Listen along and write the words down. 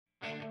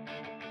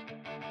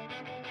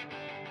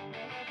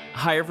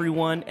Hi,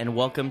 everyone, and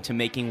welcome to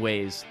Making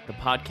Ways, the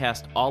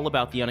podcast all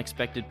about the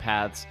unexpected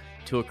paths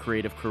to a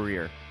creative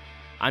career.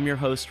 I'm your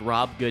host,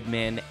 Rob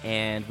Goodman,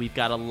 and we've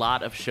got a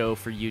lot of show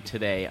for you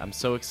today. I'm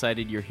so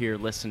excited you're here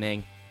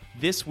listening.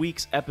 This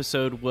week's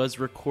episode was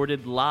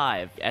recorded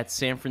live at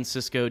San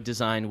Francisco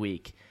Design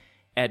Week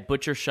at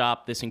Butcher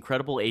Shop, this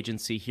incredible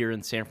agency here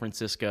in San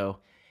Francisco,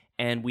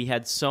 and we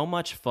had so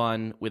much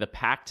fun with a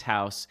packed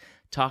house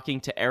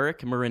talking to Eric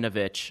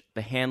Marinovich,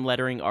 the hand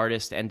lettering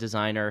artist and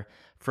designer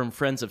from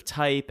Friends of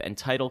Type and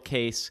Title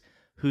Case,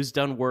 who's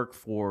done work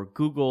for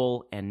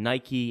Google and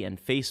Nike and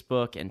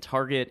Facebook and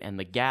Target and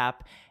The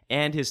Gap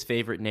and his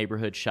favorite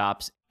neighborhood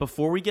shops.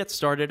 Before we get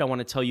started, I want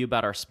to tell you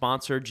about our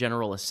sponsor,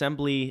 General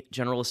Assembly.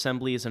 General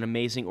Assembly is an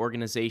amazing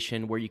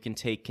organization where you can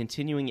take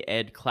continuing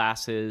ed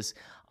classes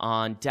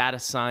on data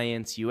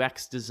science,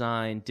 UX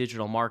design,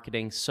 digital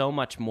marketing, so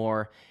much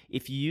more.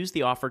 If you use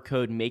the offer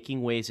code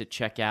MAKINGWAYS at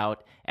checkout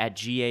at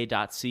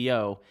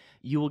ga.co,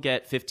 you will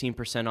get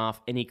 15%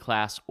 off any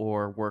class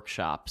or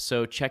workshop.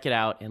 So check it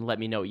out and let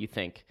me know what you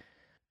think.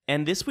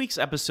 And this week's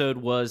episode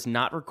was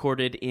not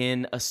recorded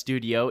in a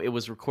studio. It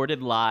was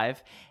recorded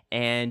live,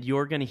 and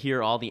you're going to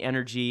hear all the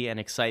energy and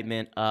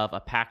excitement of a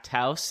packed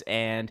house,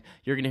 and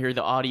you're going to hear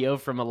the audio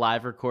from a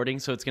live recording,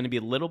 so it's going to be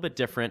a little bit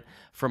different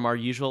from our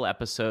usual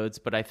episodes,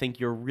 but I think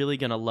you're really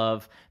going to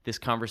love this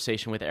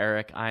conversation with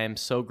Eric. I am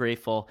so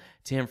grateful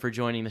to him for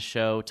joining the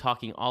show,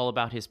 talking all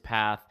about his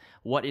path,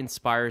 what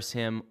inspires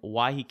him,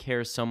 why he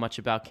cares so much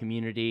about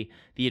community,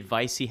 the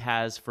advice he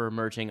has for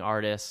emerging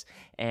artists,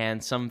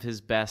 and some of his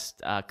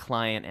best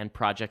client and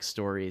project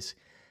stories.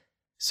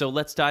 So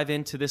let's dive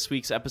into this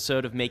week's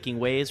episode of Making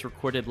Ways,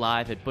 recorded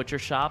live at Butcher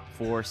Shop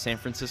for San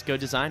Francisco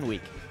Design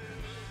Week.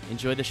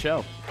 Enjoy the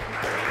show.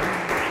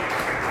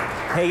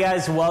 Hey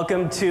guys,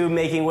 welcome to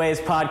Making Ways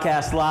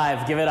Podcast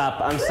Live. Give it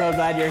up. I'm so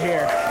glad you're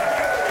here.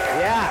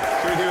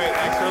 Yeah. Should we do it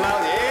extra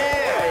loud? Yeah.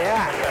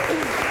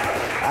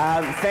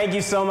 Thank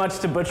you so much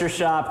to Butcher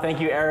Shop. Thank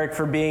you, Eric,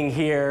 for being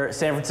here.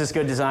 San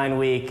Francisco Design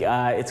Week.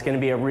 It's going to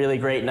be a really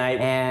great night.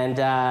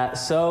 And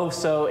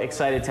so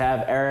excited to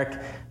have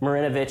Eric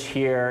Marinovich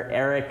here.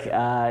 Eric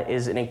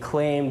is an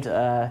acclaimed,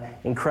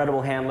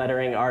 incredible hand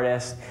lettering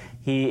artist.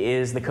 He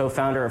is the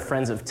co-founder of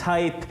Friends of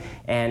Type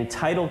and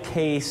Title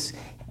Case.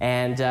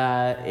 And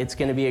it's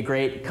going to be a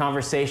great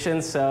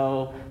conversation.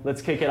 So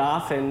let's kick it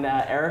off. And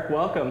Eric,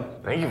 welcome.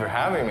 Thank you for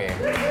having me.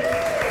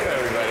 Hey,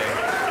 everybody.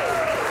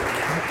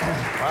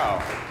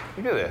 Wow,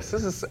 look at this.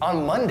 This is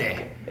on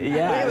Monday.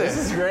 Yeah, this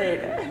is great.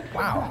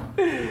 Wow.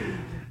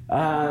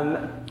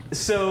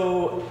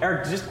 So,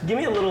 Eric, just give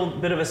me a little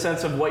bit of a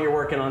sense of what you're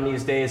working on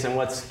these days and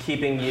what's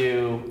keeping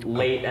you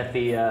late at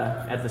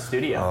the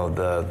studio.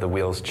 Oh, the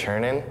wheels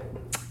churning.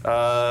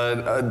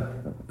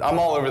 I'm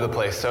all over the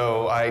place,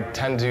 so I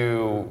tend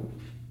to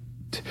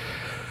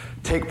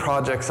take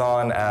projects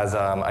on as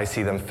I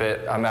see them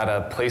fit. I'm at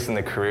a place in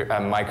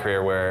my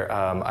career where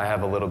I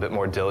have a little bit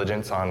more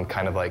diligence on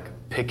kind of like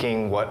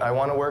picking what I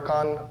want to work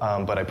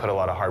on, but I put a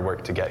lot of hard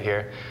work to get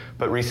here.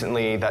 But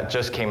recently, that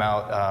just came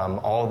out,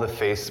 all the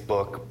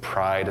Facebook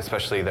Pride,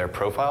 especially their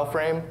profile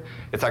frame.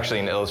 It's actually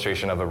an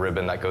illustration of a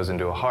ribbon that goes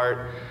into a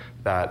heart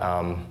that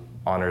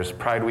honors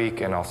Pride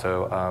Week and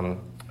also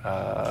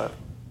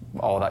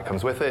all that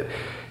comes with it.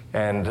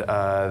 And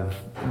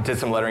did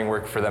some lettering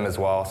work for them as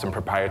well, some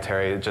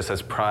proprietary. It just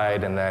says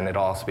Pride, and then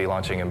it'll also be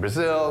launching in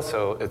Brazil,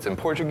 so it's in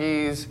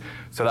Portuguese.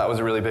 So that was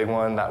a really big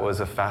one. That was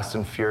a Fast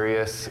and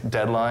Furious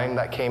deadline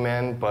that came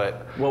in,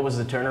 but... What was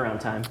the turnaround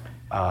time?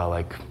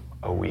 Like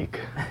a week.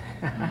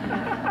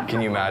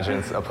 Can you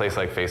imagine a place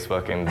like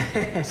Facebook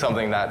and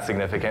something that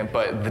significant?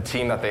 But the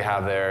team that they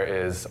have there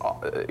is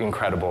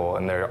incredible,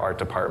 and their art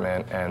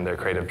department and their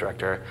creative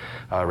director,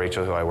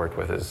 Rachel, who I worked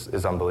with,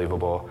 is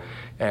unbelievable.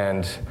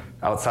 And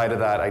outside of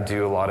that, I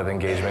do a lot of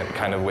engagement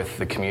kind of with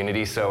the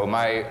community. So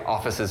my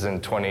office is in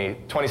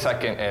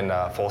 22nd in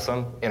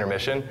Folsom,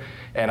 Intermission,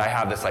 and I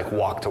have this like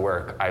walk to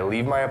work. I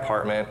leave my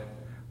apartment,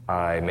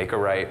 I make a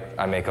right,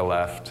 I make a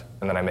left,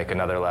 and then I make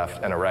another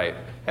left and a right,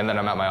 and then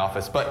I'm at my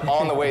office. But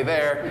on the way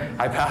there,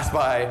 I pass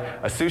by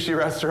a sushi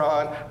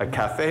restaurant, a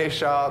cafe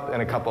shop,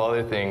 and a couple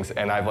other things,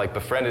 and I've like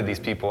befriended these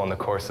people in the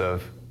course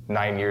of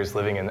 9 years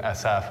living in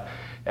SF.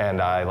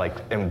 And I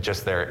am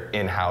just their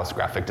in-house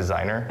graphic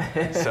designer.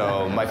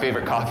 So my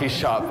favorite coffee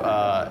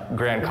shop,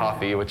 Grand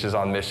Coffee, which is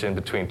on Mission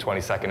between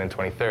 22nd and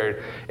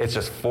 23rd. It's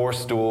just 4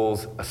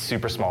 stools, a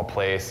super small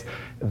place.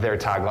 Their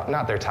tagline,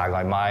 not their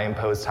tagline, my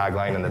imposed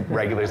tagline, and the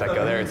regulars that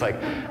go there, it's like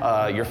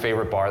your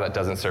favorite bar that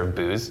doesn't serve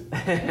booze.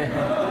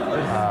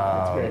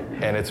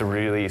 And it's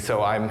really,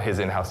 so I'm his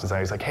in-house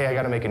designer. He's like, hey, I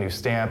gotta make a new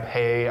stamp.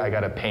 Hey, I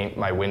gotta paint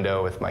my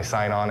window with my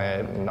sign on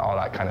it and all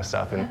that kind of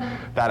stuff. And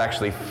that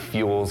actually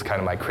fuels kind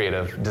of my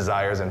creative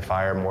desires and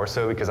fire more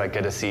so because I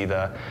get to see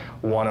the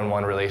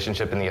one-on-one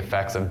relationship and the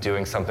effects of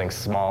doing something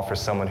small for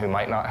someone who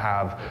might not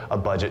have a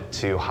budget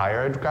to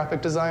hire a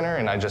graphic designer.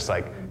 And I just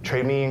like,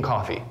 trade me in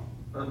coffee.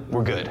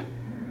 We're good.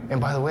 And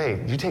by the way,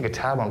 you take a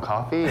tab on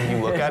coffee and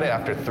you look at it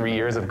after 3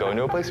 years of going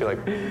to a place, you're like,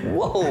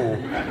 whoa,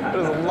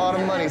 there's a lot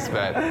of money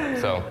spent.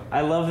 So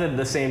I love that at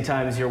the same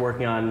time as you're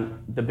working on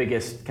the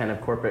biggest kind of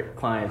corporate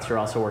clients, you're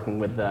also working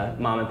with the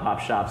mom and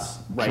pop shops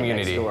right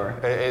community. next door.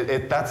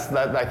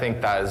 I think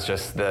that is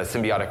just the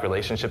symbiotic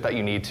relationship that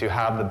you need to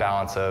have the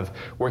balance of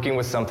working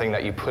with something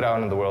that you put out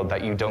into the world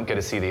that you don't get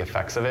to see the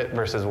effects of it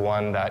versus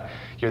one that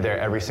you're there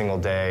every single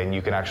day and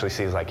you can actually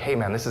see is like, hey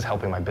man, this is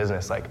helping my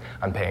business. Like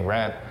I'm paying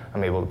rent,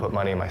 I'm able to put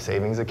money in my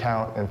savings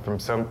account. And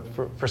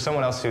for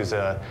someone else who's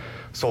a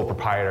sole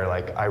proprietor,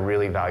 like I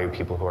really value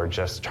people who are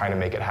just trying to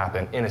make it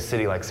happen in a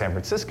city like San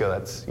Francisco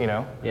that's,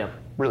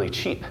 really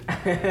cheap.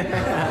 We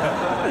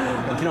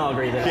can all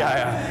agree there.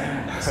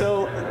 Yeah.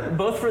 So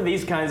both for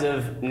these kinds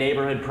of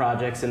neighborhood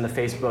projects and the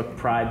Facebook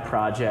Pride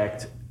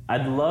project,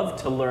 I'd love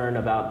to learn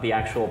about the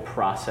actual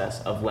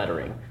process of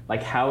lettering.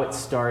 Like how it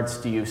starts,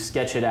 do you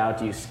sketch it out,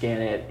 do you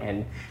scan it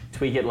and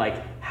tweak it?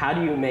 Like how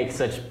do you make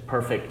such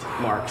perfect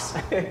marks?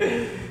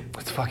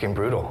 It's fucking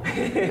brutal.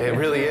 It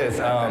really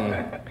is.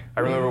 I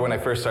remember when I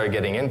first started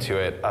getting into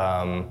it,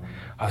 I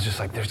was just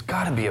like, there's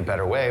gotta be a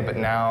better way, but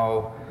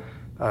now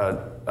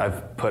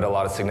I've put a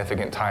lot of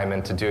significant time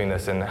into doing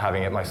this and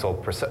having it my sole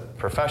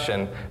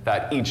profession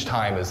that each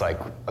time is like,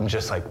 I'm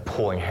just like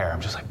pulling hair. I'm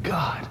just like,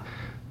 God,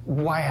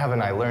 why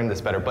haven't I learned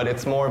this better? But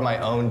it's more of my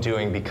own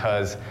doing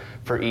because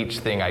for each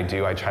thing I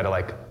do, I try to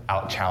like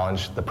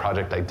out-challenge the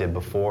project I did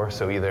before.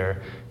 So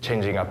either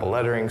changing up a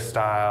lettering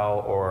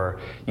style or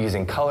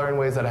using color in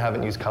ways that I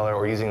haven't used color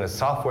or using the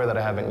software that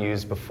I haven't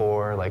used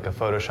before, like a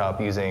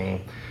Photoshop,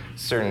 using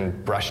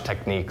certain brush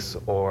techniques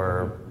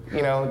or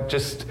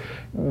just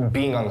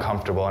being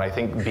uncomfortable. And I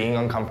think being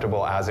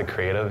uncomfortable as a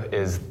creative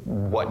is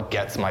what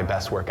gets my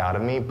best work out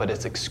of me, but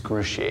it's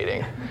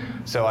excruciating.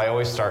 So I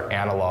always start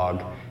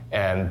analog,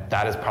 and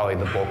that is probably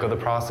the bulk of the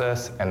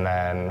process. And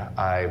then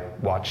I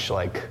watch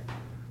like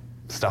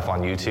stuff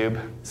on YouTube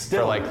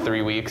for like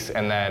 3 weeks,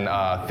 and then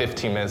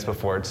 15 minutes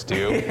before it's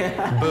due,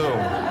 boom.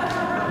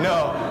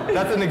 No,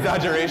 that's an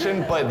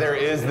exaggeration, but there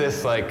is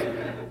this like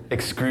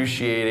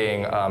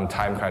excruciating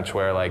time crunch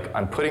where like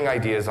I'm putting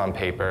ideas on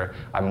paper,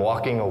 I'm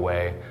walking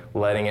away,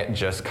 letting it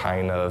just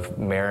kind of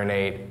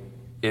marinate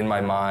in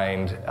my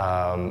mind,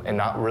 and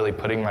not really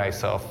putting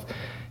myself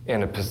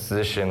in a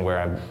position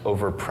where I'm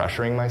over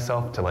pressuring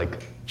myself to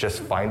like just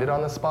find it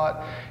on the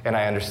spot. And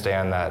I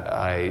understand that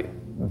I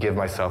give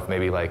myself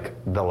maybe like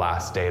the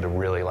last day to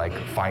really like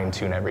fine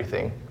tune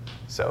everything.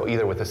 So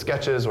either with the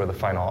sketches or the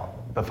final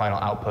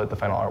output, the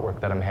final artwork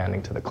that I'm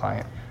handing to the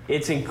client.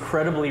 It's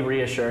incredibly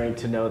reassuring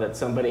to know that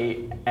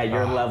somebody at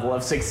your level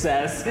of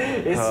success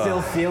is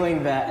still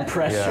feeling that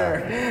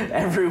pressure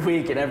every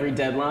week and every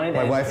deadline.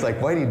 My wife's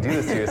like, why do you do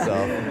this to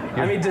yourself?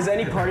 I mean, does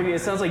any part of you, it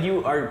sounds like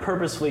you are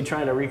purposefully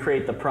trying to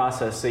recreate the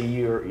process, so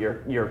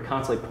you're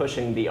constantly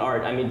pushing the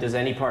art. I mean, does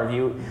any part of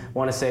you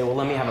want to say, well,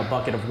 let me have a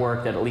bucket of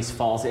work that at least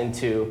falls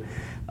into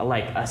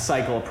like a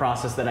cycle, a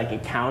process that I can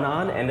count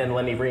on, and then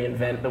let me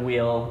reinvent the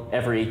wheel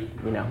every,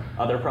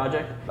 other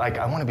project? Like,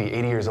 I want to be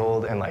 80 years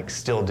old and like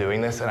still doing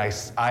this, and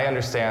I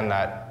understand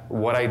that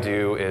what I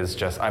do is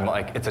just, I'm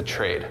like, it's a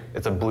trade.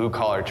 It's a blue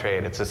collar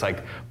trade. It's just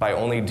like, by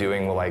only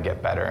doing will I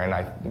get better, and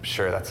I'm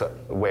sure that's a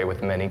way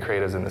with many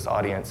creatives in this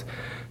audience.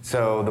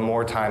 So the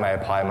more time I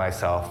apply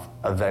myself,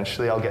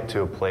 eventually I'll get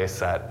to a place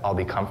that I'll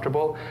be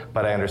comfortable,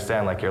 but I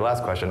understand, like your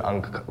last question,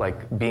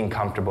 like being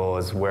comfortable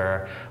is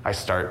where I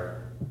start.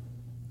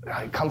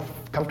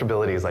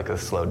 Comfortability is like a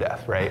slow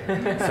death, right?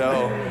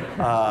 So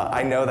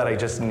I know that I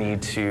just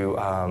need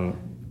to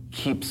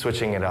keep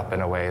switching it up in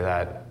a way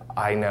that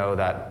I know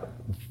that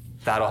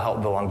that'll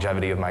help the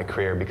longevity of my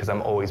career, because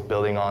I'm always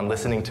building on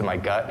listening to my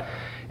gut.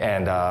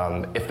 And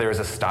if there's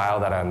a style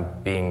that I'm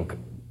being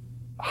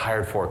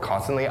hired for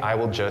constantly, I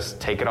will just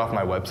take it off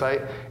my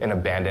website and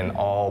abandon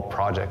all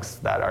projects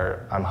that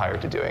I'm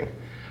hired to doing.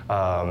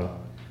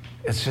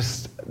 It's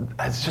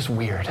just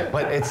weird,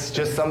 but it's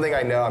just something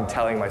I know I'm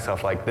telling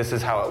myself, like, this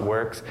is how it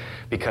works,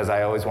 because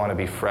I always want to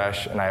be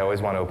fresh and I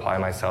always want to apply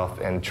myself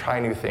and try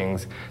new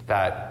things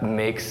that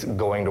makes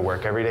going to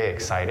work every day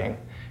exciting.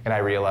 And I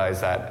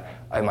realize that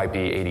I might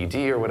be ADD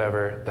or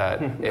whatever,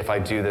 that if I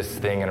do this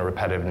thing in a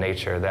repetitive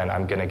nature, then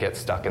I'm going to get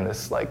stuck in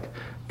this like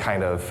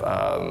kind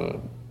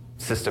of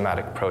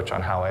systematic approach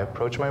on how I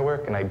approach my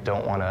work, and I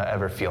don't want to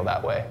ever feel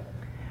that way.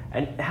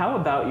 And how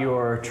about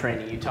your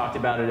training? You talked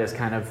about it as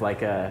kind of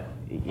like a,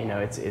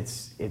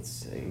 it's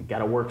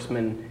got a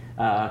worksman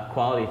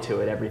quality to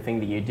it, everything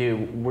that you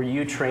do. Were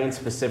you trained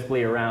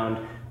specifically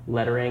around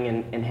lettering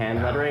and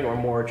hand lettering, or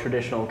more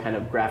traditional kind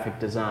of graphic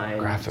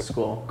design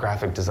school?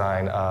 Graphic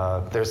design.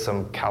 There's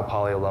some Cal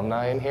Poly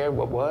alumni in here.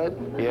 What?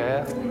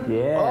 Yeah?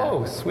 Yeah.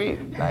 Oh,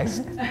 sweet. Nice.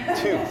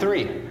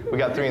 3. We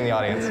got 3 in the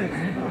audience.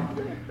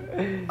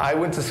 I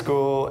went to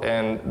school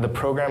and the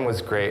program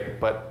was great,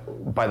 but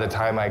by the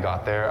time I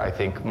got there, I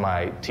think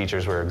my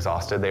teachers were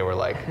exhausted. They were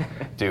like,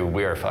 dude,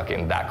 we are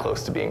fucking that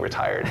close to being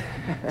retired.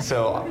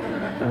 So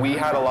we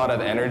had a lot of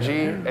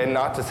energy, and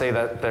not to say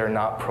that they're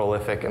not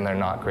prolific and they're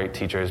not great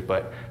teachers,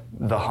 but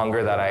the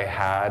hunger that I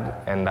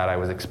had and that I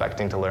was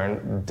expecting to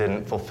learn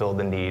didn't fulfill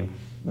the need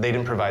they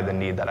didn't provide the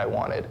need that I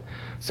wanted.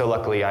 So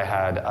luckily I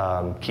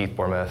had Keith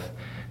Bournemouth,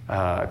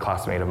 a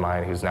classmate of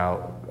mine who's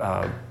now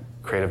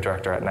creative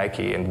director at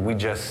Nike, and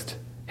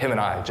him and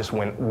I just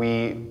went,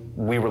 we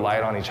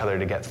relied on each other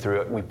to get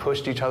through it. We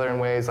pushed each other in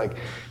ways, like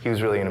he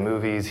was really into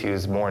movies, he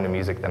was more into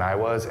music than I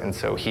was, and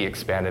so he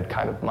expanded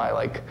kind of my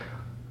like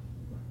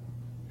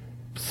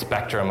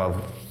spectrum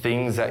of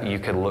things that you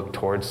could look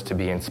towards to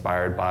be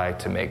inspired by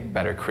to make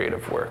better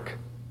creative work.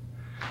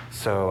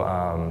 So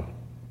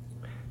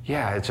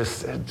it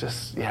just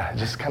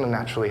kind of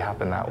naturally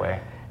happened that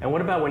way. And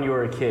what about when you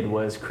were a kid?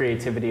 Was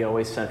creativity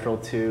always central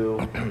to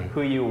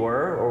who you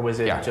were, or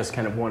was it just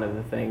kind of one of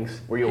the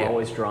things? Were you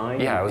always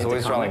drawing? Yeah, I was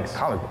always comics?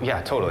 drawing comic.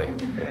 Yeah, totally.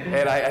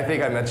 And I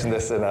think I mentioned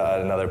this in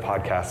another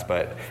podcast,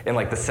 but in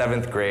like the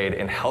 7th grade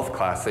in health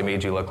class, they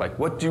made you look like,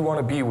 what do you want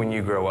to be when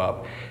you grow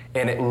up?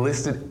 And it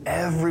listed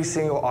every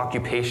single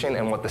occupation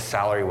and what the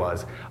salary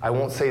was. I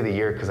won't say the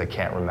year because I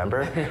can't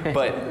remember,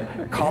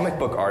 but comic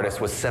book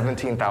artist was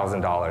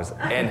 $17,000.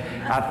 And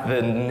at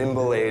the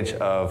nimble age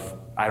of,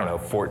 I don't know,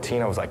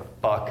 14, I was like,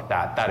 fuck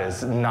that. That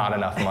is not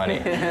enough money.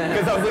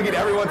 Because I was looking at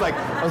everyone's like,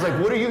 I was like,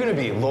 what are you going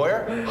to be,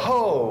 lawyer?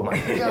 Oh my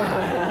God.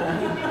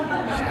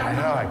 I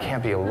know, I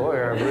can't be a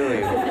lawyer.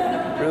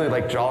 I really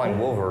like drawing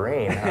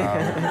Wolverine.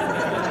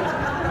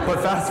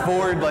 But fast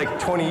forward like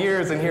 20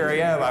 years and here I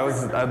am.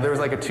 There was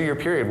like a 2-year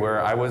period where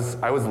I was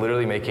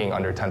literally making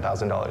under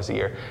 $10,000 a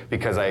year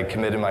because I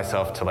committed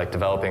myself to like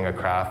developing a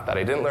craft that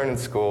I didn't learn in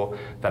school,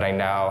 that I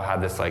now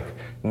had this like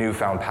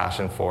newfound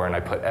passion for, and I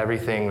put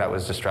everything that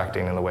was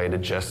distracting in the way to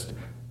just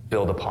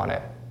build upon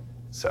it.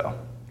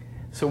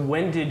 So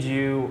when did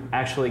you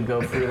actually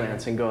go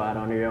freelance and go out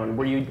on your own?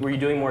 Were you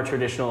doing more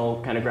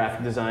traditional kind of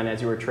graphic design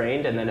as you were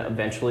trained, and then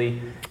eventually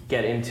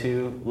get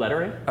into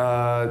lettering?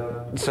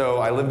 So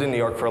I lived in New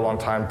York for a long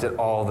time, did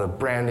all the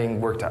branding,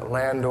 worked at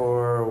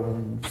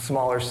Landor,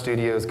 smaller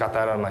studios, got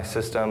that out of my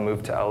system,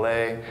 moved to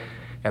LA,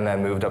 and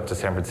then moved up to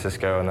San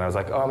Francisco, and then I was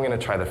like, oh, I'm gonna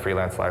try the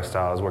freelance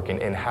lifestyle. I was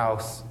working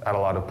in-house at a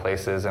lot of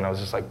places, and I was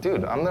just like,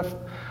 dude, I'm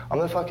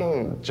the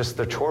fucking, just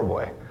the chore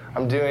boy.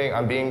 I'm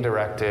being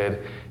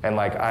directed, and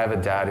like I have a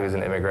dad who's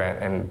an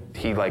immigrant, and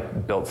he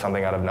like built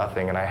something out of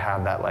nothing, and I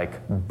have that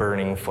like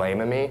burning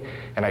flame in me,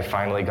 and I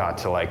finally got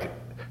to like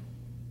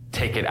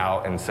take it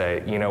out and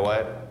say, you know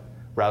what,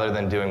 rather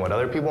than doing what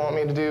other people want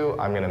me to do,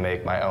 I'm gonna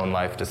make my own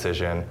life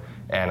decision,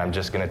 and I'm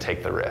just gonna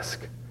take the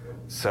risk.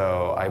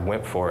 So I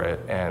went for it,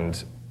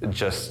 and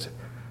just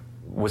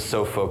was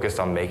so focused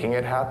on making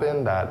it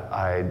happen that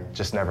I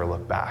just never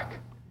looked back.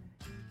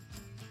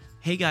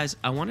 Hey guys,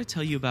 I want to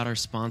tell you about our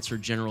sponsor,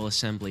 General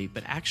Assembly,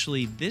 but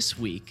actually this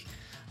week,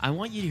 I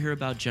want you to hear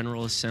about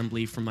General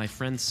Assembly from my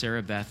friend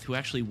Sarah Beth, who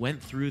actually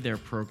went through their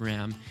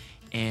program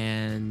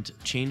and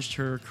changed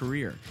her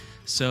career.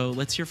 So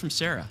let's hear from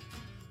Sarah.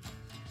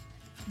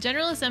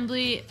 General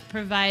Assembly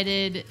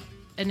provided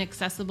an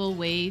accessible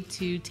way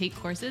to take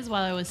courses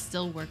while I was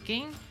still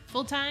working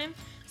full-time.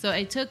 So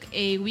I took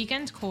a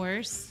weekend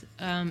course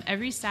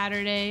every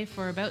Saturday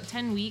for about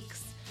 10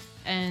 weeks,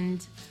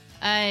 and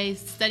I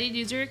studied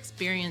user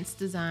experience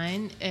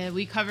design.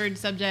 We covered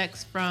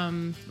subjects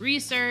from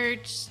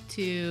research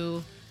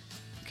to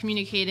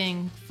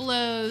communicating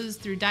flows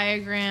through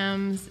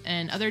diagrams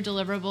and other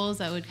deliverables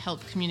that would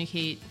help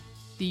communicate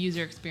the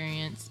user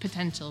experience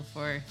potential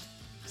for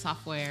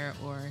software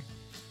or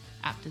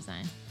app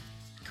design.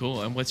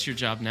 Cool. And what's your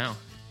job now?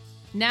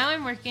 Now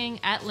I'm working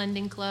at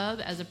Lending Club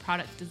as a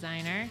product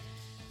designer.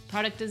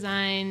 Product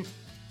design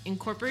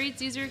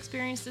incorporates user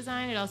experience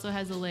design. It also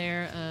has a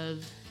layer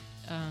of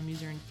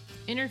user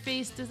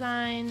interface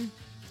design,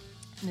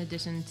 in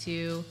addition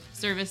to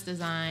service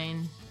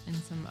design and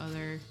some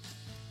other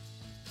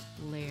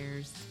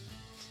layers.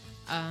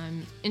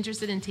 I'm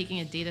interested in taking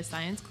a data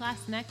science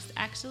class next,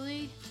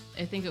 actually.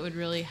 I think it would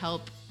really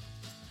help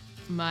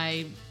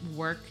my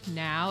work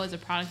now as a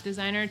product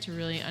designer to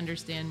really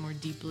understand more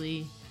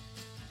deeply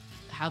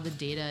how the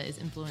data is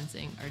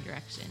influencing our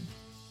direction.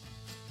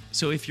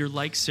 So if you're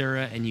like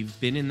Sarah and you've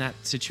been in that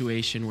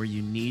situation where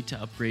you need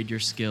to upgrade your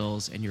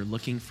skills and you're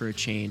looking for a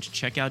change,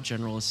 check out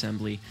General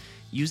Assembly.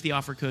 Use the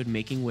offer code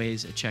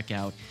MAKINGWAVES at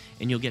checkout,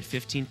 and you'll get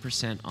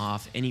 15%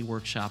 off any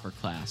workshop or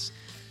class.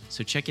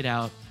 So check it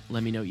out.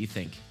 Let me know what you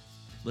think.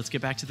 Let's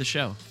get back to the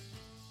show.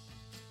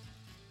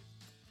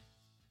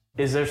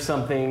 Is there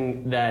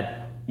something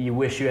that you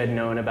wish you had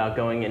known about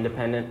going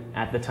independent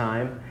at the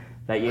time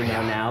that you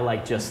know now,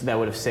 like just that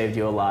would have saved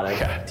you a lot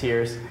of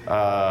tears?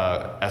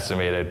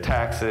 Estimated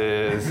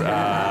taxes.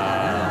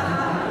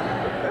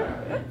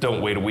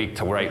 Don't wait a week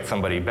to write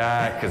somebody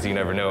back because you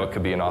never know, it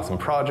could be an awesome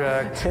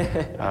project.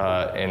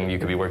 And you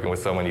could be working with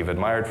someone you've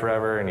admired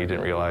forever and you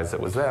didn't realize it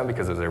was them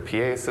because it was their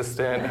PA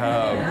assistant.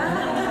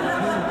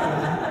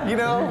 You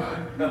know?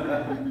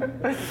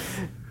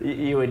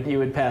 You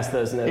would pass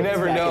those notes. You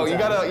never know. You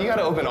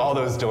gotta open all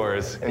those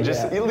doors and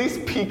just at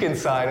least peek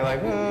inside and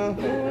like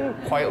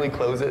quietly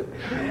close it.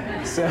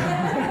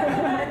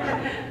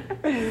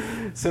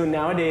 So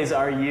nowadays,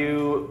 are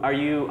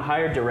you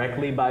hired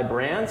directly by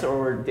brands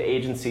or do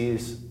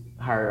agencies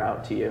hire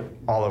out to you?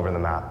 All over the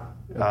map.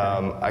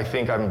 I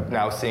think I'm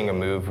now seeing a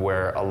move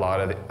where a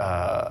lot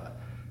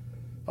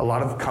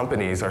of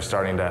companies are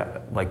starting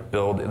to like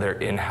build their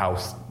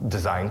in-house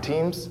design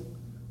teams,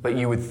 but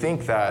you would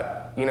think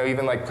that, you know,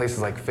 even like places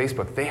like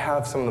Facebook, they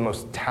have some of the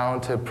most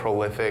talented,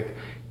 prolific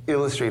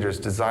illustrators,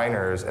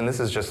 designers, and this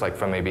is just like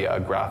from maybe a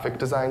graphic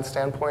design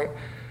standpoint,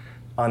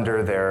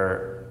 under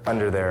their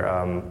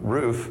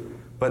roof,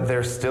 but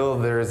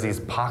there's these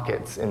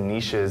pockets and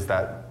niches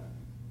that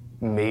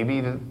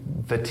maybe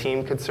the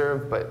team could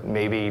serve, but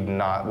maybe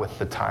not with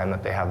the time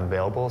that they have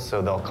available.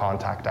 So they'll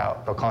contract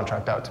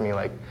out to me.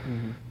 Like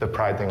the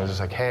Pride thing was just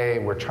like, hey,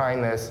 we're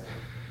trying this.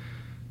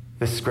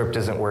 This script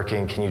isn't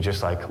working. Can you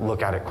just like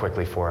look at it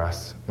quickly for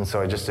us? And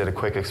so I just did a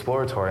quick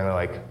exploratory, and they're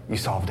like, you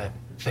solved it.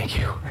 Thank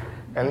you.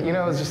 And you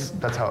know, it's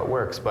just, that's how it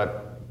works.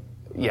 But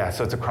yeah,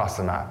 so it's across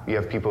the map. You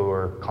have people who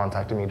are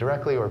contacting me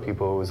directly, or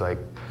people who's like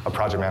a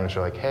project manager,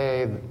 like,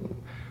 hey,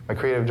 my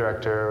creative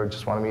director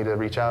just wanted me to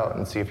reach out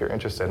and see if you're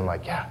interested. I'm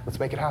like, yeah, let's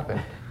make it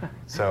happen.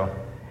 So.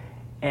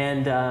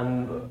 And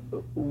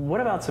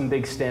what about some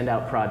big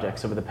standout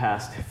projects over the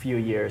past few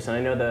years? And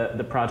I know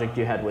the project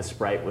you had with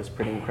Sprite was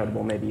pretty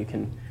incredible. Maybe you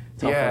can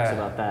tell folks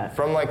about that.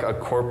 From like a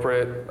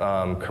corporate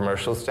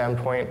commercial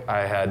standpoint,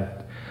 I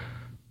had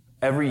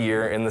every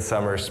year in the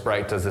summer,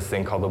 Sprite does this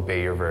thing called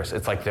Obey Your Verse.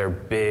 It's like their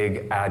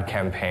big ad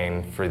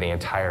campaign for the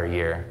entire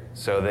year.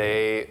 So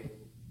they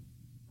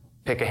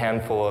pick a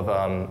handful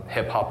of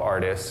hip-hop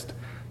artists.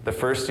 The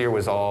first year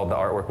was all the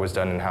artwork was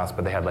done in-house,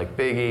 but they had like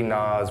Biggie,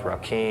 Nas,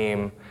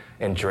 Rakim,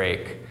 and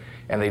Drake.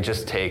 And they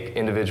just take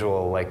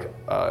individual like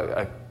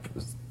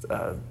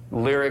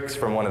lyrics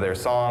from one of their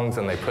songs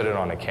and they put it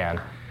on a can.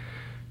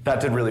 That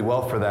did really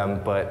well for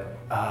them, but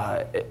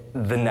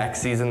the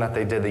next season that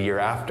they did the year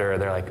after,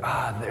 they're like,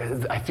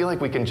 I feel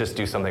like we can just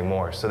do something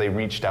more. So they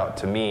reached out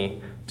to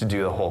me to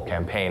do the whole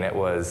campaign. It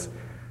was,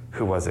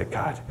 who was it?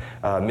 God.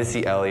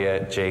 Missy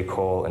Elliott, J.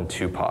 Cole, and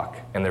Tupac.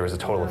 And there was a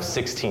total of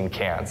 16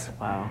 cans.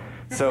 Wow.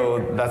 So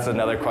that's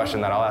another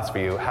question that I'll ask for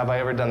you. Have I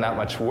ever done that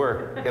much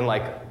work in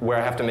like where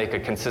I have to make a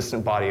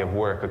consistent body of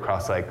work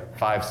across like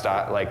five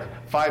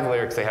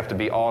lyrics, they have to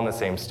be all in the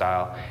same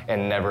style,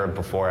 and never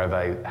before have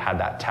I had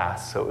that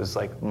task. So it was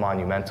like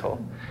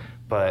monumental.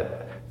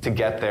 But to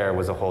get there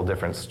was a whole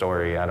different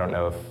story. I don't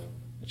know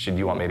if,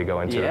 you want me to go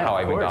into how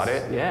I even got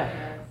it?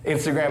 Yeah.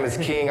 Instagram is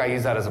king. I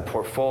use that as a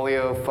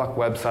portfolio. Fuck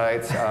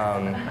websites.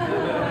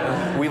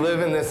 We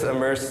live in this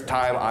immersed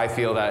time. I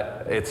feel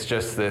that it's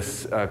just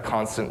this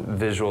constant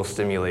visual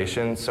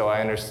stimulation. So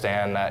I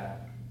understand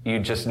that you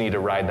just need to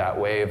ride that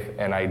wave,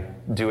 and I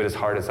do it as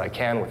hard as I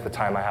can with the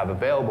time I have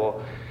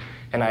available.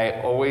 And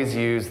I always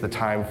use the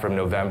time from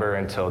November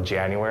until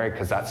January,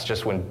 because that's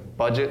just when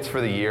budgets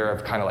for the year are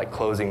kind of like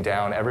closing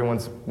down.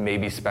 Everyone's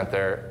maybe spent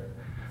their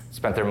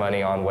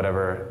money on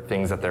whatever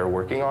things that they're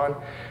working on.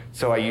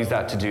 So I use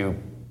that to do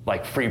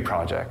like free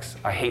projects.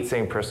 I hate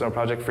saying personal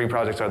project. Free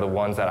projects are the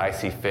ones that I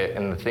see fit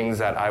and the things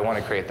that I want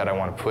to create, that I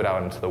want to put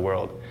out into the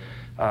world.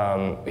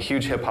 A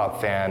huge hip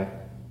hop fan.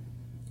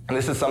 And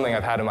this is something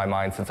I've had in my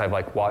mind since I've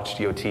like watched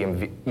Yo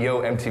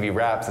MTV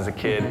Raps as a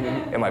kid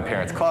in my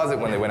parents' closet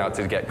when they went out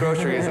to get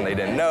groceries and they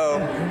didn't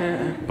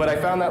know. But I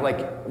found that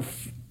like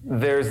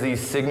there's these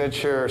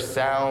signature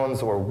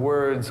sounds or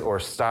words or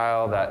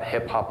style that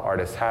hip hop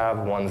artists have,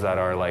 ones that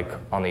are like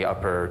on the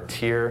upper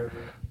tier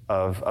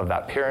of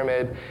that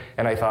pyramid.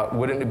 And I thought,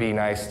 wouldn't it be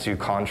nice to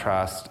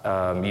contrast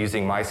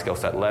using my skill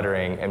set,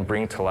 lettering, and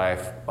bring to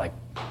life like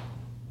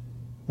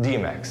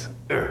DMX.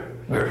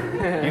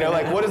 You know,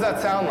 like what does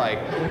that sound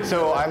like?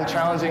 So I'm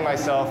challenging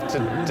myself to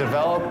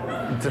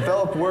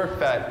develop work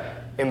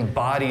that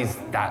embodies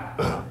that,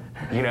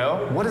 you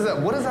know? What does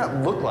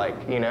that look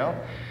like, you know?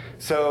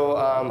 So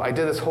I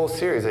did this whole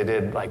series. I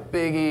did like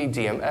Biggie,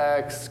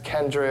 DMX,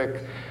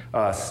 Kendrick,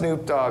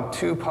 Snoop Dogg,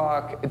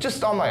 Tupac,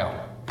 just on my own.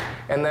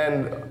 And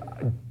then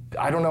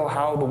I don't know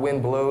how the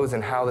wind blows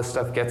and how this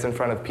stuff gets in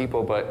front of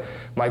people, but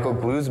Michael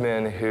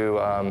Glusman, who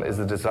is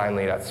the design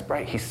lead at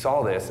Sprite, he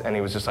saw this and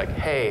he was just like,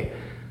 hey,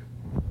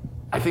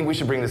 I think we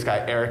should bring this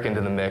guy Eric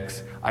into the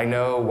mix. I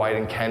know White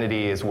and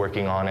Kennedy is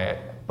working on it,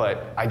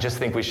 but I just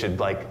think we should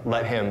like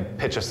let him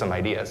pitch us some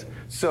ideas.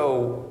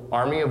 So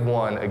Army of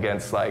One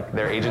against like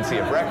their agency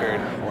of record.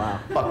 Wow.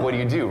 Fuck, what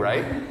do,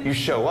 right? You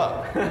show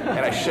up. And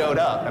I showed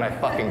up and I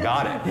fucking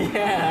got it.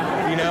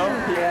 Yeah. You know?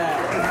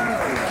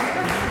 Yeah.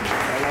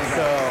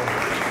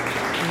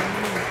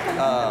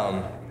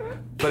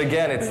 But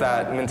again, it's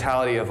that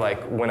mentality of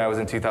like when I was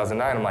in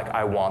 2009, I'm like,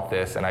 I want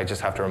this, and I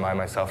just have to remind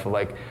myself of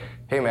like,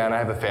 hey man, I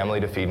have a family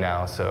to feed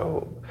now,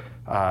 so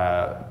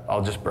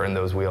I'll just burn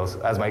those wheels.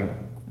 As my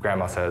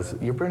grandma says,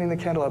 you're burning the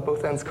candle at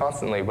both ends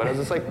constantly. But I was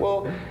just like,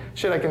 well,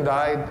 shit, I can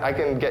die. I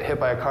can get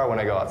hit by a car when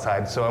I go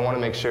outside. So I want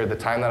to make sure the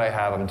time that I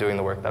have, I'm doing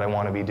the work that I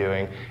want to be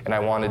doing, and I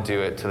want to do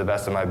it to the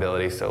best of my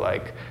ability. So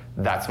like,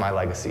 that's my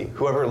legacy.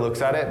 Whoever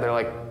looks at it, they're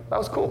like, that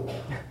was cool.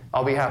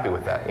 I'll be happy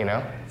with that, you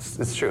know?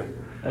 It's true.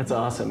 That's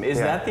awesome. Is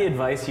that the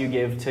advice you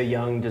give to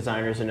young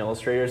designers and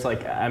illustrators?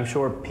 Like, I'm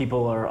sure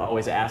people are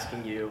always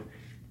asking you,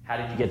 how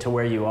did you get to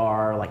where you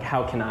are? Like,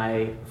 how can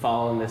I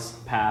follow in this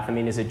path? I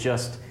mean, is it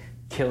just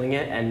killing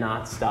it and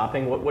not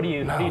stopping? What do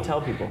you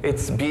tell people?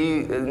 It's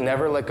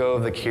never let go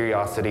of the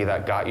curiosity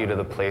that got you to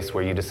the place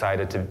where you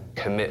decided to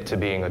commit to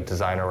being a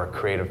designer or a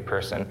creative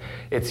person.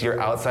 It's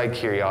your outside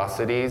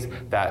curiosities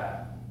that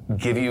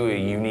give you a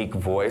unique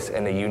voice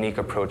and a unique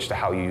approach to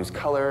how you use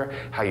color,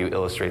 how you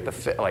illustrate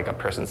like a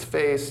person's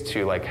face,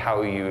 to like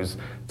how you use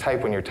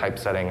type when you're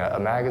typesetting a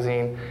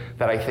magazine,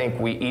 that I think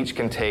we each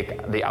can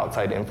take the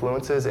outside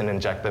influences and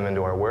inject them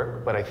into our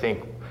work. But I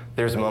think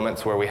there's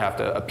moments where we have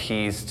to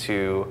appease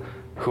to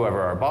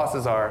whoever our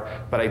bosses are,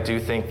 but I do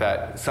think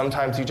that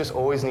sometimes you just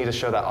always need to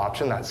show that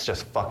option that's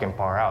just fucking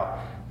far out,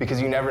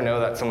 because you never know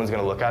that someone's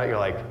gonna look at it. You're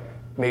like,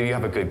 maybe you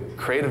have a good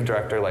creative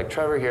director like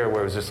Trevor here,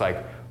 where it was just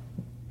like,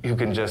 who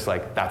can just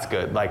like, that's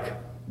good, like,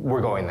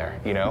 we're going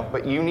there, you know?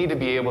 But you need to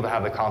be able to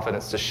have the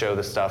confidence to show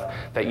the stuff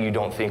that you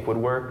don't think would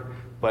work,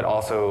 but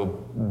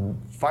also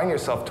find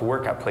yourself to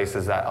work at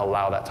places that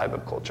allow that type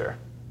of culture.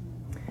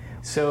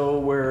 So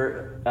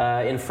we're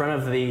in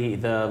front of the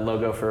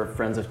logo for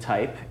Friends of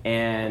Type,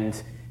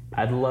 and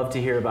I'd love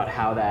to hear about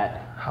how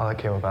that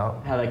came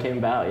about. How that came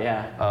about,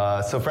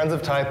 yeah. So Friends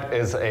of Type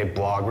is a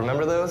blog.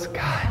 Remember those?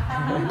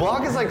 God,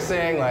 blog is like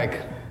saying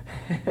like,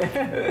 I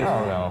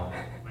don't know.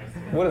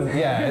 What is?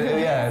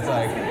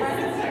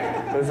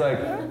 It's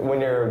like when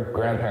your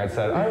grandparents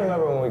said, "I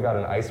remember when we got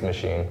an ice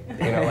machine,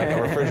 you know, like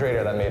a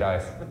refrigerator that made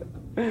ice."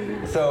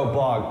 So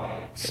blog.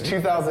 It's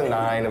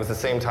 2009. It was the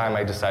same time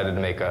I decided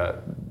to make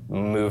a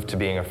move to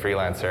being a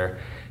freelancer,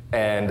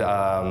 and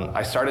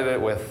I started it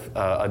with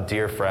a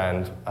dear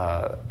friend,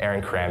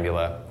 Aaron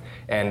Carambula,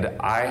 and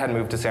I had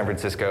moved to San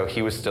Francisco.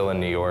 He was still in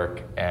New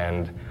York,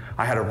 and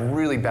I had a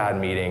really bad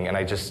meeting, and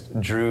I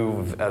just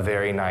drew a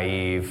very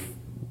naive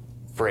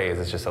phrase.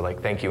 It's just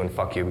like, thank you and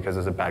fuck you, because it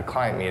was a bad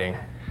client meeting.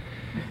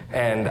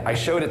 And I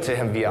showed it to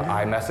him via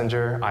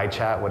iMessenger,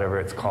 iChat, whatever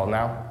it's called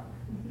now.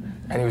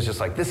 And he was just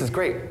like, this is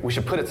great. We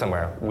should put it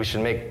somewhere. We should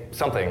make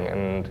something.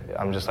 And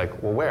I'm just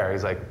like, well, where?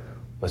 He's like,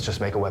 let's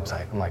just make a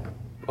website. I'm like,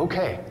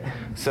 okay.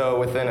 So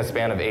within a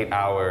span of 8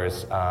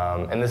 hours,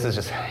 and this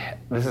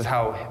is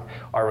how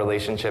our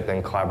relationship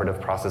and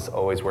collaborative process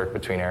always worked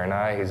between Aaron and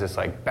I. He's just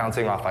like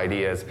bouncing off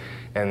ideas,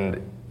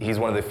 and he's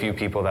one of the few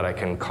people that I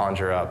can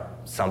conjure up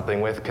something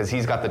with, because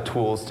he's got the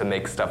tools to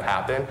make stuff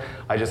happen.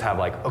 I just have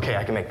like, okay,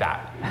 I can make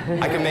that.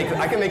 I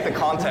can make the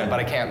content, but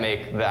I can't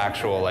make the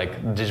actual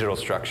like digital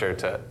structure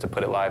to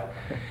put it live.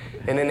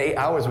 And in 8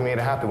 hours, we made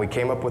it happen. We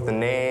came up with the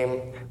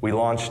name, we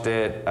launched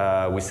it,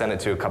 we sent it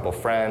to a couple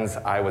friends.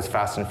 I was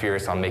fast and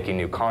furious on making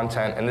new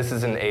content, and this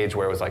is an age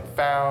where it was like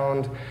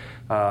Found,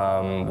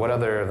 what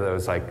other of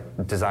those,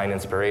 like design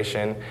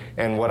inspiration.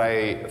 And what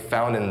I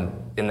found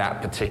in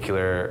that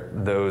particular,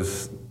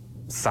 those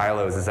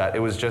silos, is that it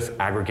was just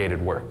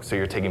aggregated work. So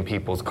you're taking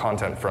people's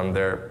content from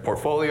their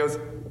portfolios.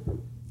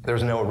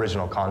 There's no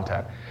original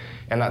content.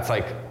 And that's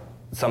like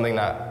something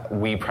that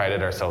we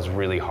prided ourselves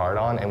really hard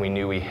on, and we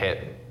knew we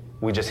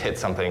just hit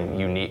something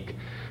unique.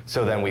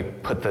 So then we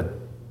put the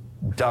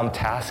dumb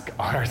task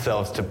on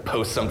ourselves to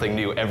post something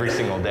new every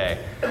single day.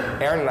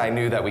 Aaron and I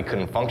knew that we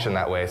couldn't function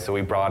that way, so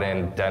we brought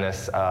in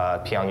Dennis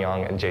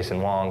Pyongyang and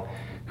Jason Wong,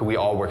 who we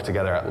all worked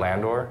together at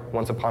Landor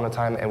once upon a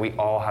time, and we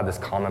all had this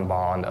common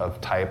bond of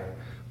type,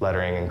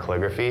 lettering, and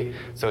calligraphy.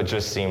 So it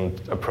just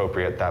seemed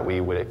appropriate that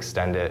we would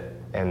extend it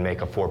and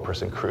make a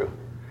 4-person crew.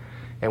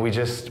 And we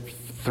just,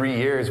 3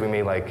 years, we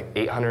made like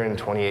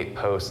 828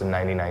 posts in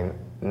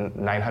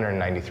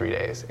 993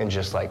 days, and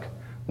just like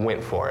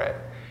went for it.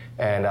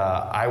 And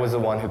I was the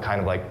one who kind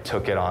of like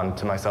took it on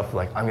to myself,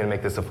 like, I'm gonna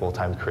make this a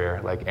full-time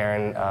career. Like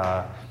Aaron,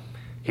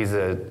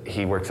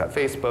 he works at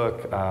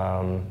Facebook,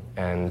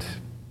 and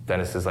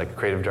Dennis is like a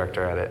creative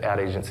director at an ad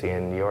agency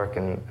in New York,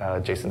 and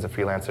Jason's a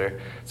freelancer.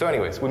 So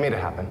anyways, we made it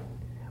happen.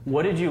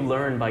 What did you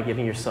learn by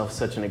giving yourself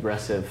such an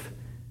aggressive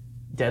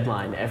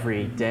deadline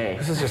every day?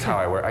 This is just how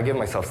I work. I give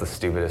myself the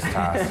stupidest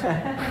task.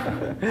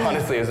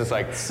 Honestly, it's just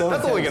like, that's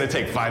only gonna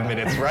take 5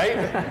 minutes,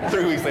 right?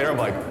 3 weeks later, I'm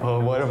like, oh,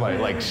 what am I,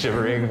 like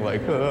shivering,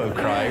 like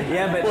crying?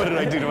 Yeah, but what did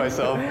I do to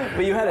myself?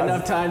 But you had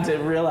enough time to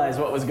realize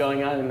what was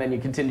going on, and then you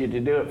continued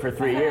to do it for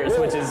 3 years,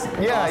 which is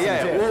awesome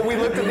too. Well, we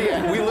looked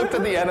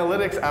at the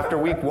analytics after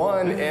week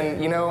 1,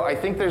 and you know, I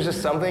think there's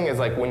just something is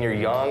like when you're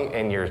young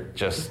and you're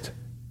just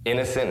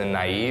innocent and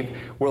naive,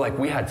 we're like,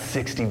 we had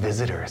 60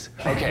 visitors.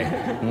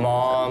 Okay,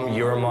 mom,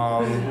 your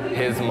mom,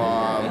 his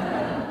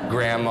mom,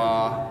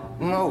 grandma,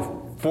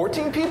 no,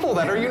 14 people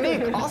that are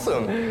unique,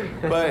 awesome.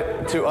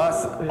 But to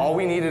us, all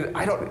we needed,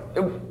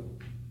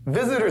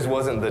 visitors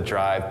wasn't the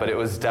drive, but it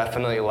was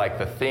definitely like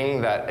the thing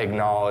that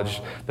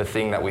acknowledged the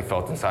thing that we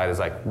felt inside is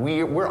like,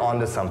 we're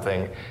onto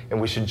something, and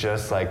we should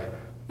just like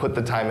put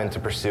the time into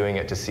pursuing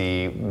it to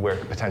see where it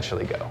could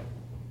potentially go.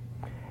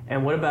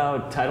 And what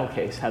about Title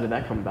Case? How did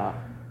that come about?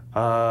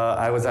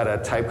 I was at a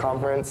type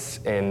conference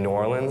in New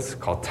Orleans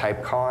called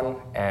TypeCon,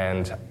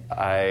 and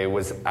I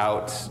was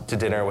out to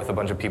dinner with a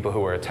bunch of people who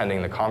were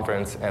attending the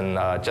conference, and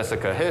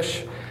Jessica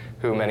Hish,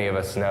 who many of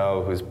us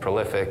know, who's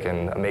prolific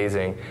and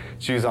amazing,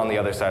 she was on the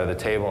other side of the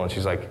table, and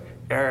she's like,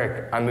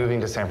 Eric, I'm moving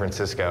to San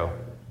Francisco.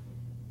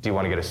 do you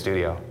want to get a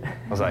studio?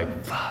 I was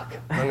like, fuck,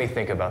 let me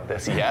think about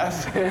this.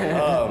 Yes.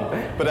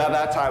 But at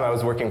that time I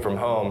was working from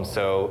home,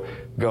 so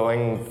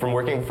going from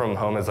working from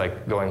home is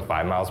like going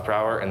 5 miles per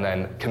hour, and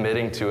then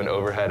committing to an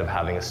overhead of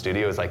having a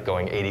studio is like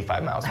going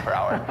 85 miles per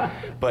hour.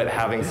 But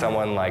having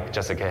someone like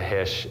Jessica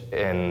Hish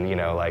in, you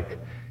know, like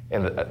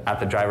at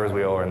the driver's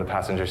wheel or in the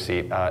passenger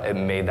seat, it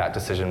made that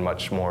decision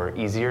much more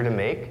easier to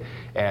make.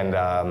 And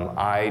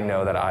I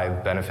know that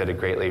I've benefited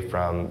greatly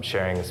from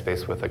sharing a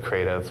space with a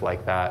creative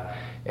like that.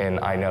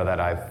 And I know that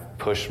I've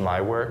pushed my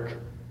work,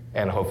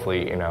 and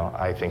hopefully, you know,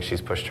 I think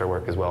she's pushed her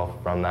work as well,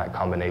 from that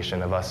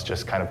combination of us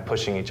just kind of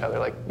pushing each other,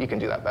 like, you can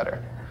do that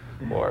better,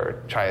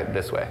 or try it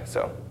this way,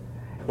 so.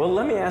 Well,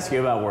 let me ask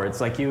you about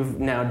words. Like, you've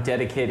now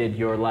dedicated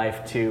your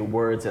life to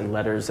words and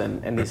letters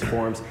and these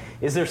forms.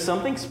 Is there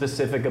something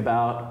specific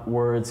about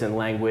words and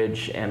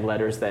language and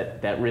letters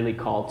that really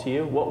called to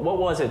you? What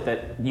was it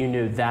that you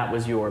knew that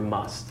was your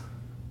must?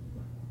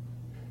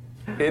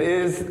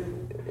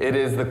 It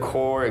is the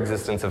core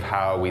existence of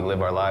how we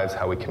live our lives,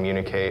 how we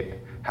communicate,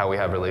 how we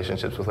have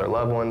relationships with our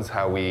loved ones,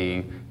 how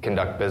we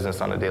conduct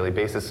business on a daily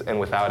basis. And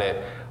without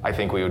it, I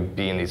think we would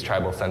be in these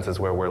tribal senses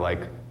where we're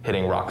like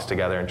hitting rocks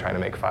together and trying to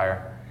make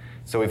fire.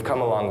 So we've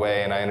come a long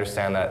way, and I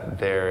understand that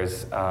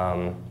there's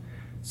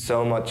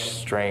so much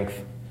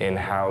strength in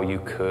how you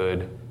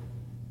could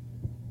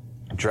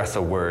dress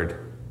a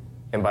word.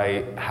 And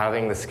by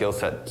having the skill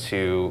set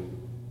to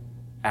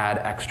add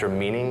extra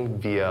meaning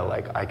via,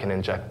 like, I can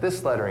inject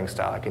this lettering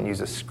style, I can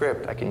use a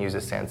script, I can use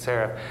a sans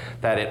serif,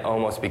 that it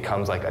almost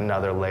becomes like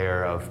another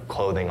layer of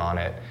clothing on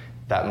it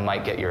that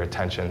might get your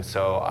attention.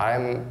 So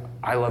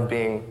I love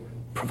being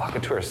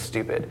provocateur is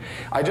stupid.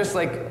 I just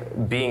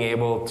like being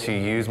able to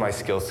use my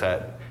skill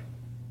set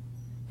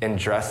and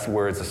dress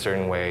words a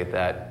certain way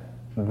that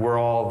we're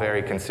all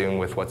very consumed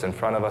with what's in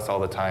front of us all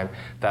the time,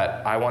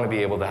 that I want to be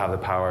able to have the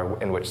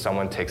power in which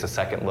someone takes a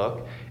second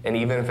look, and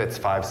even if it's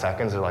 5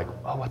 seconds, they're like,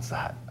 oh, what's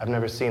that? I've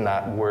never seen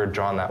that word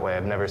drawn that way.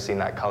 I've never seen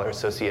that color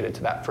associated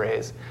to that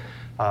phrase.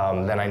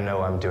 Then I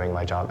know I'm doing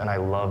my job, and I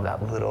love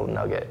that little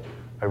nugget.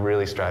 I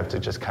really strive to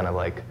just kind of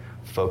like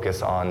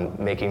focus on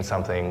making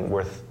something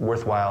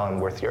worthwhile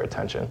and worth your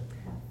attention.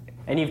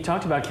 And you've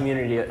talked about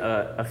community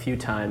a few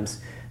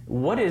times.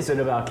 What is it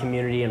about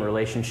community and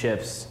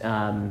relationships,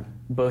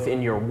 both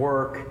in your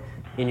work,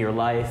 in your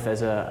life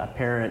as a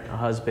parent, a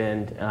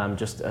husband,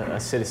 just a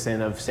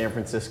citizen of San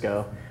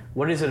Francisco?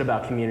 What is it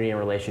about community and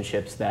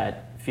relationships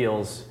that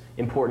feels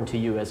important to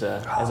you as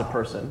a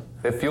person?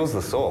 It fuels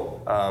the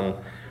soul.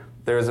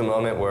 There was a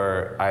moment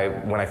where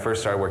when I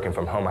first started working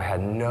from home, I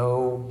had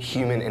no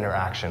human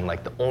interaction.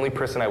 Like, the only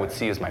person I would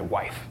see is my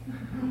wife.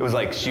 It was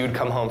like, she would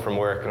come home from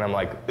work, and I'm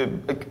like,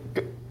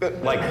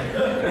 like.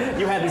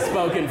 You hadn't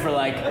spoken for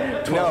like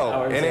 12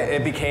 hours. No, and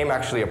it became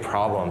actually a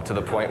problem, to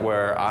the point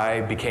where I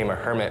became a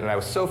hermit, and I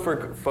was so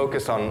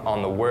focused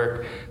on the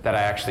work that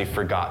I actually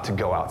forgot to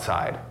go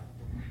outside.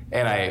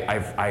 And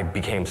I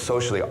became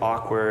socially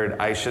awkward.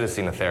 I should have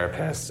seen a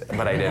therapist,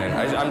 but I didn't.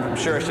 I'm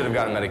sure I should have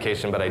gotten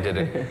medication, but I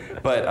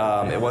didn't.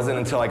 But it wasn't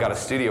until I got a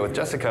studio with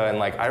Jessica, and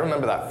like, I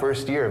remember that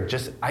first year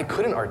of I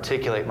couldn't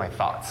articulate my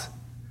thoughts.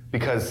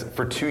 Because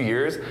for 2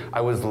 years,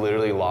 I was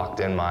literally locked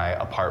in my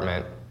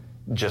apartment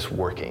just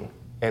working.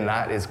 And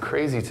that is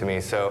crazy to me.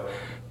 So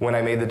when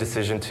I made the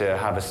decision to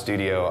have a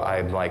studio,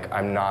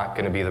 I'm not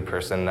gonna be the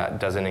person that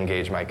doesn't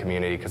engage my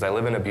community, because I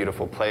live in a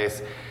beautiful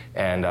place,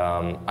 and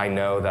I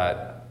know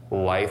that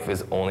life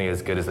is only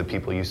as good as the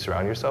people you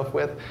surround yourself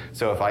with.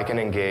 So if I can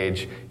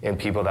engage in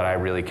people that I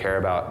really care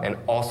about, and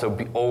also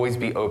always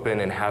be open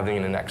and having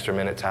an extra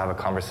minute to have a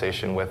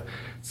conversation with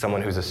someone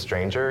who's a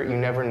stranger, you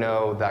never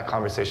know, that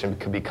conversation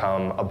could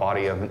become a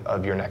body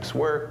of your next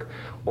work,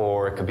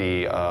 or it could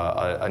be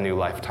a new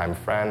lifetime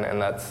friend. And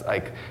that's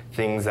like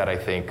things that I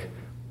think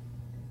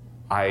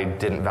I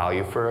didn't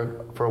value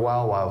for a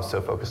while I was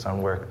so focused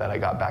on work, that I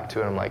got back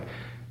to it. I'm like,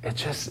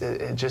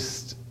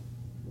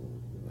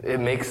 it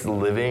makes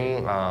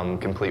living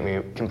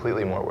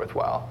completely more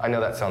worthwhile. I know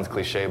that sounds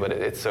cliche, but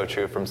it's so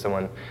true from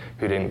someone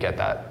who didn't get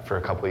that for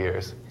a couple of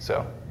years.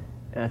 So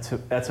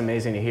that's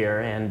amazing to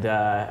hear, and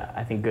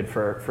I think good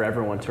for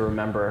everyone to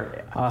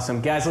remember. Awesome.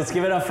 Guys, let's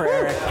give it up for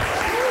Eric.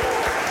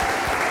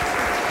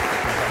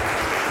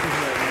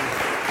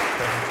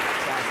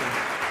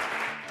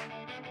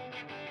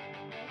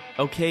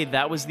 Okay,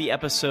 that was the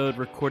episode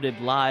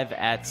recorded live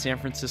at San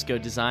Francisco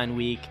Design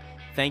Week.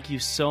 Thank you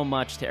so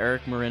much to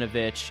Eric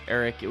Marinovich.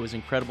 Eric, it was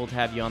incredible to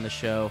have you on the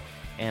show,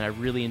 and I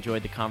really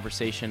enjoyed the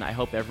conversation. I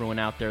hope everyone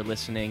out there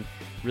listening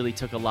really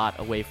took a lot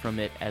away from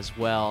it as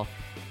well.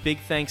 Big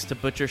thanks to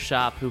Butcher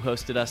Shop, who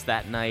hosted us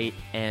that night,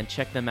 and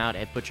check them out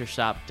at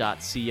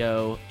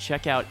butchershop.co.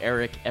 Check out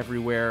Eric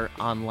everywhere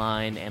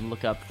online and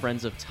look up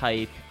Friends of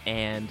Type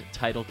and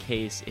Title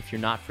Case. If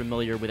you're not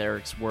familiar with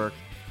Eric's work,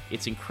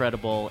 it's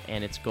incredible,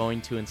 and it's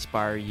going to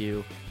inspire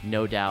you,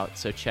 no doubt,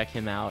 so check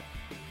him out.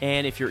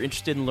 And if you're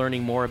interested in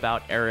learning more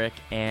about Eric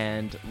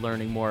and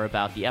learning more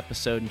about the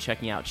episode and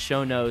checking out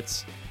show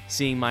notes,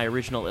 seeing my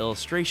original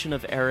illustration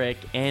of Eric,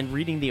 and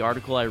reading the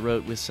article I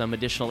wrote with some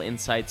additional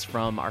insights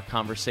from our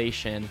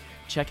conversation,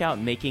 check out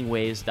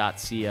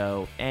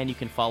makingways.co, and you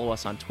can follow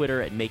us on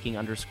Twitter at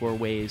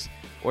making_ways,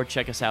 or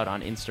check us out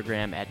on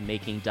Instagram at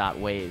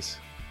making.ways.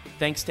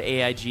 Thanks to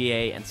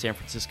AIGA and San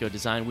Francisco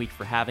Design Week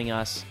for having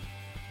us.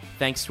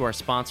 Thanks to our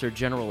sponsor,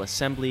 General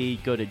Assembly.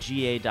 Go to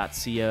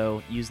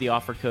ga.co, use the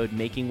offer code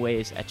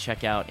MAKINGWAYS at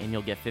checkout, and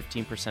you'll get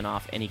 15%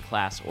 off any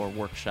class or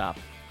workshop.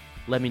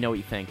 Let me know what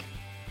you think.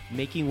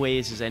 Making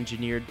Ways is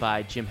engineered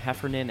by Jim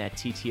Heffernan at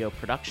TTO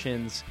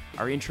Productions.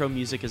 Our intro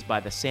music is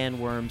by the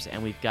Sandworms,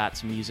 and we've got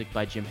some music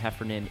by Jim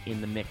Heffernan in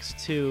the mix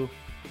too.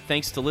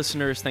 Thanks to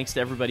listeners, thanks to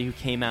everybody who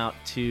came out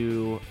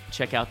to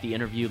check out the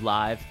interview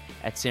live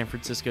at San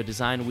Francisco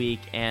Design Week,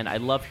 and I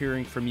love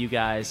hearing from you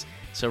guys,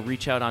 so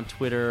reach out on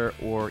Twitter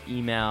or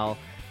email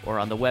or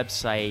on the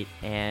website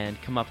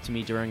and come up to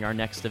me during our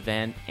next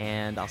event,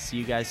 and I'll see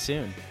you guys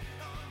soon.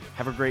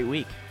 Have a great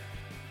week.